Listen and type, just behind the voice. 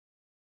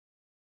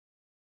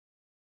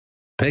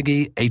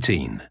Peggy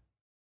 18.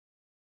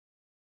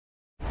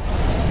 Holy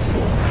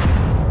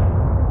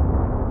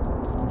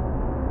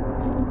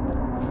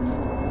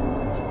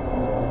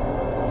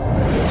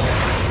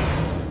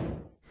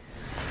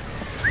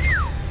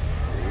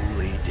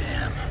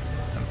damn.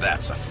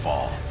 That's a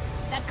fall.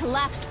 That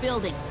collapsed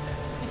building.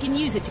 We can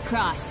use it to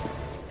cross.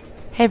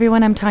 Hey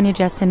everyone, I'm Tanya,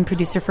 Jessen,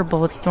 producer for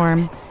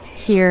Bulletstorm,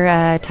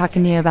 here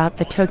talking to you about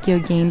the Tokyo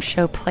Game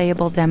Show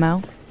playable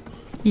demo.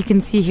 You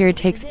can see here it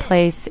takes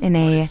place in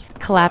a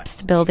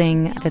collapsed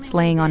building that's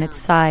laying on its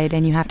side,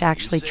 and you have to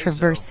actually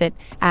traverse it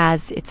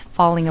as it's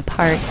falling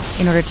apart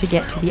in order to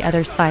get to the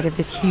other side of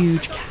this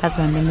huge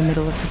chasm in the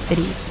middle of the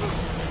city.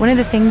 One of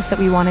the things that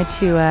we wanted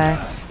to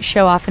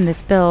show off in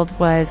this build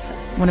was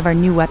one of our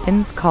new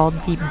weapons called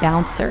the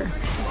Bouncer.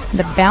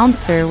 The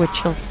Bouncer,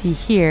 which you'll see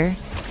here,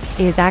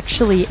 is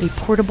actually a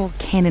portable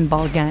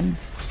cannonball gun.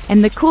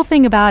 And the cool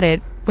thing about it,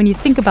 when you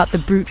think about the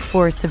brute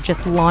force of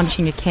just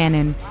launching a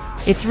cannon,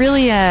 it's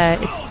really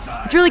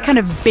kind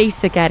of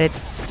basic at its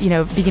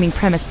beginning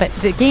premise, but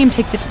the game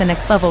takes it to the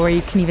next level where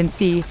you can even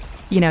see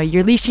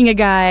you're leashing a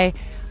guy,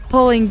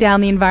 pulling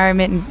down the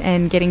environment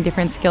and getting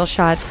different skill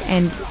shots.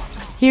 And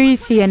here you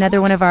see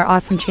another one of our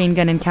awesome chain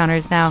gun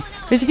encounters. Now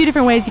there's a few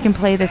different ways you can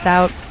play this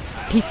out.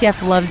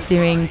 PCF loves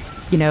doing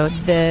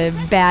the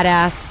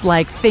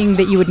badass thing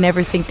that you would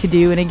never think to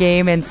do in a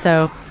game, and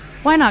so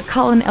why not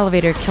call an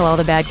elevator, kill all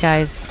the bad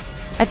guys?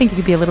 I think it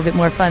could be a little bit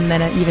more fun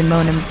than even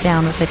mowing them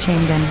down with a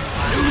chain gun.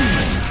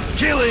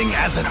 Killing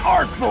as an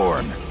art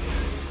form!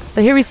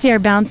 So here we see our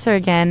Bouncer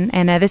again,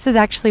 and this is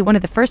actually one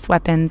of the first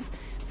weapons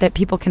that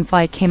People Can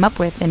Fly came up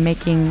with in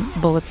making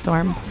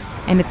Bulletstorm.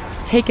 And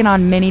it's taken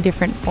on many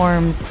different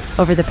forms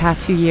over the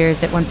past few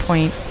years. At one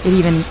point, it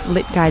even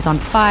lit guys on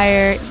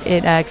fire,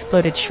 it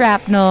exploded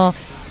shrapnel,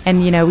 and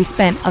we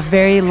spent a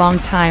very long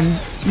time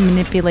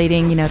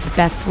manipulating the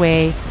best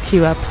way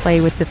to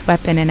play with this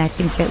weapon, and I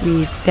think that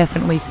we've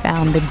definitely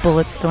found the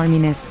bullet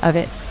storminess of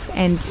it.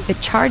 And the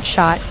charge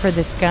shot for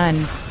this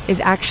gun is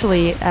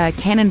actually a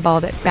cannonball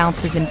that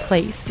bounces in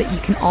place that you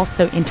can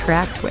also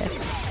interact with.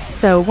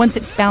 So once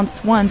it's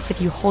bounced once,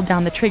 if you hold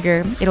down the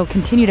trigger, it'll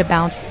continue to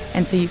bounce,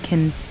 and so you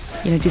can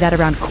do that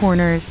around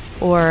corners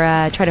or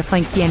try to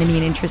flank the enemy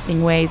in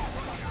interesting ways.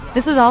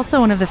 This was also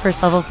one of the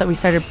first levels that we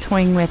started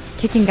toying with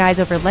kicking guys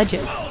over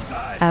ledges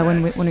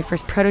when we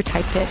first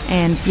prototyped it,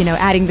 and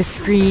adding the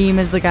scream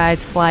as the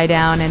guys fly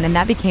down, and then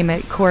that became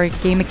a core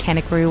game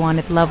mechanic where we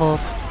wanted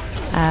levels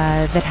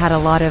that had a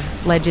lot of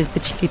ledges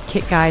that you could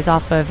kick guys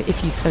off of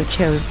if you so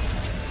chose.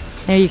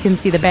 There you can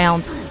see the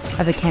bounce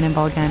of the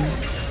cannonball gun.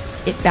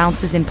 It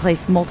bounces in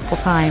place multiple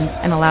times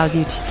and allows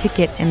you to kick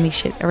it and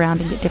leash it around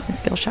and get different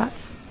skill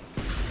shots.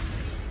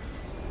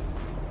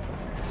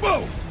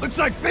 Whoa! Looks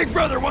like Big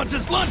Brother wants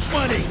his lunch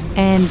money!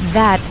 And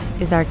that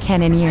is our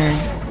Cannoneer,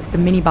 the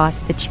mini-boss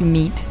that you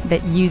meet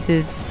that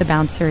uses the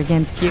Bouncer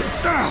against you.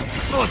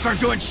 Bullets aren't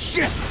doing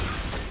shit!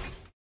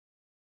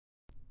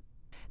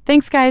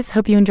 Thanks guys,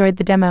 hope you enjoyed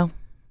the demo.